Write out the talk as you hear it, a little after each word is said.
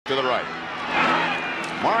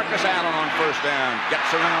Marcus Allen on first down.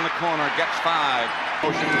 Gets around the corner. Gets 5.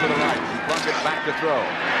 Motion to the right. Plunkett back to throw.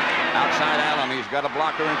 Outside Allen. He's got a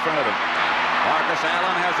blocker in front of him. Marcus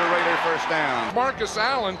Allen has a Raider first down. Marcus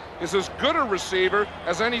Allen is as good a receiver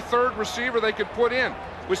as any third receiver they could put in.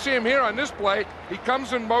 We see him here on this play. He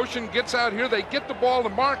comes in motion, gets out here. They get the ball to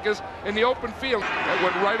Marcus in the open field. That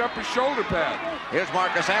went right up his shoulder pad. Here's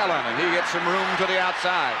Marcus Allen, and he gets some room to the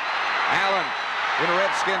outside. Allen in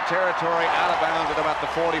Redskin territory, out of bounds at about the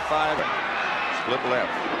 45. Split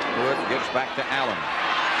left. Good, gives back to Allen.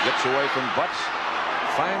 Gets away from Butts.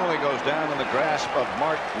 Finally goes down in the grasp of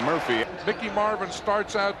Mark Murphy. Mickey Marvin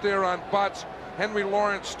starts out there on Butts. Henry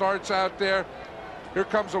Lawrence starts out there. Here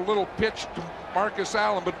comes a little pitch to Marcus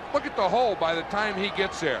Allen, but look at the hole by the time he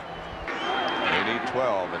gets there.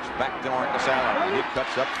 80-12. It's back to Marcus Allen. He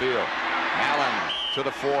cuts upfield. Allen to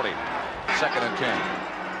the 40. 2nd and 10.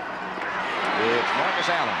 It's Marcus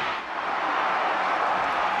Allen.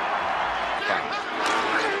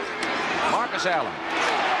 Marcus Allen.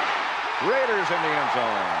 Raiders in the end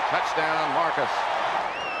zone. Touchdown, Marcus.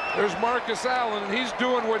 There's Marcus Allen, and he's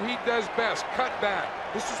doing what he does best, cut back.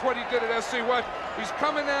 This is what he did at SC. What? He's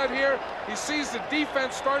coming out here. He sees the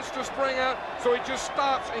defense starts to spring out, so he just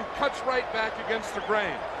stops and cuts right back against the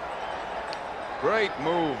grain. Great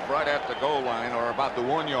move right at the goal line, or about the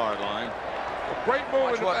 1-yard line. A great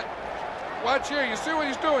move. Watch here. You see what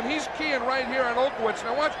he's doing? He's keying right here on Olkowitz.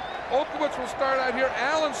 Now watch. Olkowitz will start out here.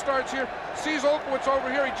 Allen starts here. Sees Olkowitz over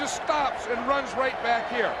here. He just stops and runs right back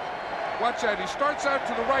here. Watch that. He starts out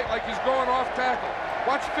to the right like he's going off tackle.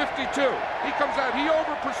 Watch 52. He comes out. He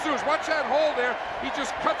over pursues. Watch that hole there. He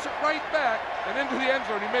just cuts it right back and into the end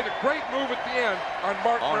zone. He made a great move at the end on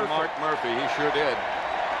Mark Murphy. Mark Murphy. He sure did.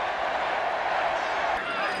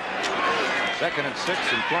 2nd and 6,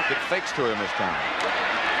 and Plunkett fakes to him this time.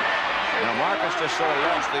 Now Marcus just sort of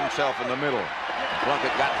lost himself in the middle.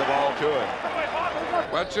 Plunkett got the ball to him.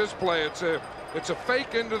 Watch this play. It's a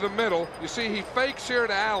fake into the middle. You see he fakes here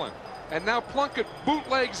to Allen. And now Plunkett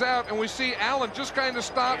bootlegs out, and we see Allen just kind of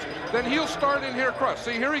stops. Then he'll start in here across.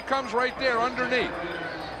 See, here he comes right there underneath.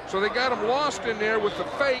 So they got him lost in there with the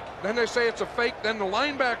fake. Then they say it's a fake. Then the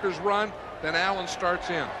linebackers run. Then Allen starts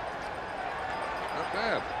in. Not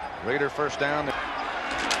bad. Raider first down. Marcus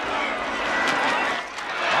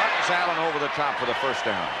Allen over the top for the first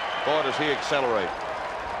down. Boy, does he accelerate.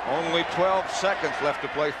 Only 12 seconds left to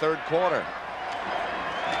play 3rd quarter.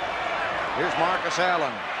 Here's Marcus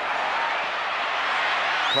Allen.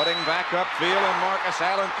 Cutting back upfield, and Marcus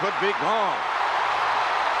Allen could be gone.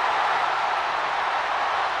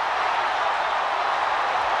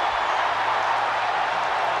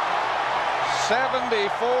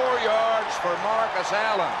 "74 yards for Marcus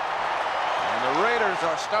Allen. And the Raiders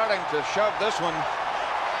are starting to shove this one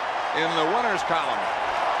in the winners column.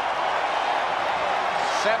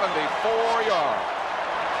 74 yards.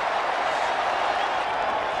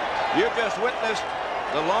 You've just witnessed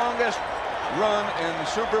the longest run in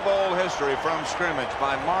Super Bowl history from scrimmage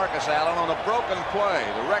by Marcus Allen on a broken play.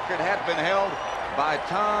 The record had been held by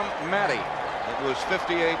Tom Matty. It was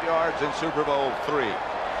 58 yards in Super Bowl III.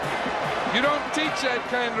 You don't teach that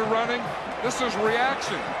kind of running. This is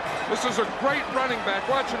reaction. This is a great running back.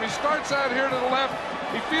 Watch him. He starts out here to the left.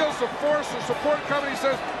 He feels the force of support coming. He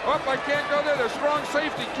says, oh, I can't go there. There's strong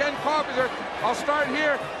safety. Ken Coffey's there. I'll start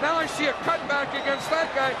here. Now I see a cutback against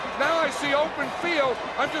that guy. Now I see open field.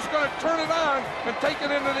 I'm just going to turn it on and take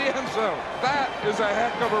it into the end zone. That is a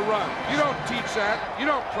heck of a run. You don't teach that. You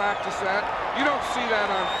don't practice that. You don't see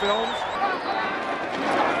that on films.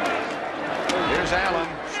 Here's Allen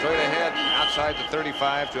straight ahead outside the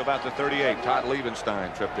 35 to about the 38. Todd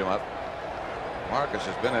Liebenstein tripped him up. Marcus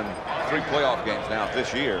has been in 3 playoff games now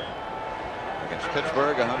this year. Against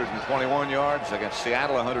Pittsburgh, 121 yards. Against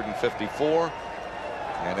Seattle, 154.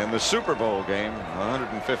 And in the Super Bowl game,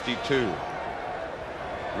 152.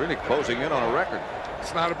 Really closing in on a record.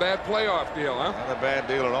 It's not a bad playoff deal, huh? Not a bad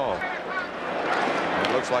deal at all.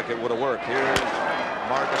 It looks like it would have worked. Here's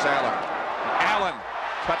Marcus Allen. Allen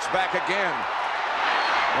cuts back again.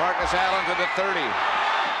 Marcus Allen to the 30.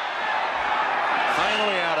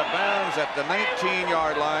 Finally out of bounds at the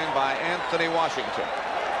 19-yard line by Anthony Washington.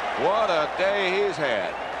 What a day he's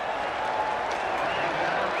had.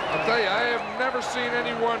 I'll tell you, I have never seen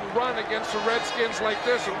anyone run against the Redskins like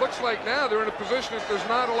this. It looks like now they're in a position that there's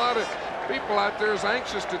not a lot of people out there as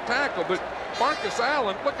anxious to tackle. But Marcus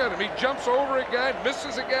Allen, look at him. He jumps over a guy,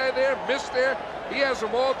 misses a guy there, missed there. He has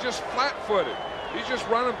them all just flat-footed. He's just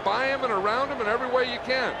running by him and around him in every way you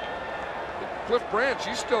can. Cliff Branch,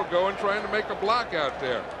 he's still going, trying to make a block out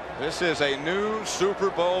there. This is a new Super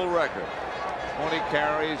Bowl record. 20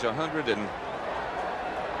 carries,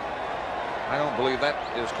 I don't believe that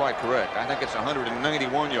is quite correct. I think it's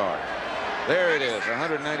 191 yards. There it is,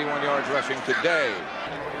 191 yards rushing today.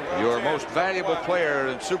 Your most valuable player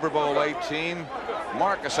in Super Bowl XVIII,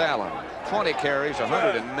 Marcus Allen, 20 carries,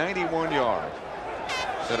 191 yards.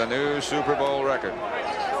 Set a new Super Bowl record.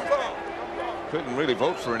 Couldn't really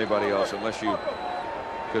vote for anybody else unless you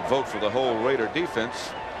could vote for the whole Raider defense.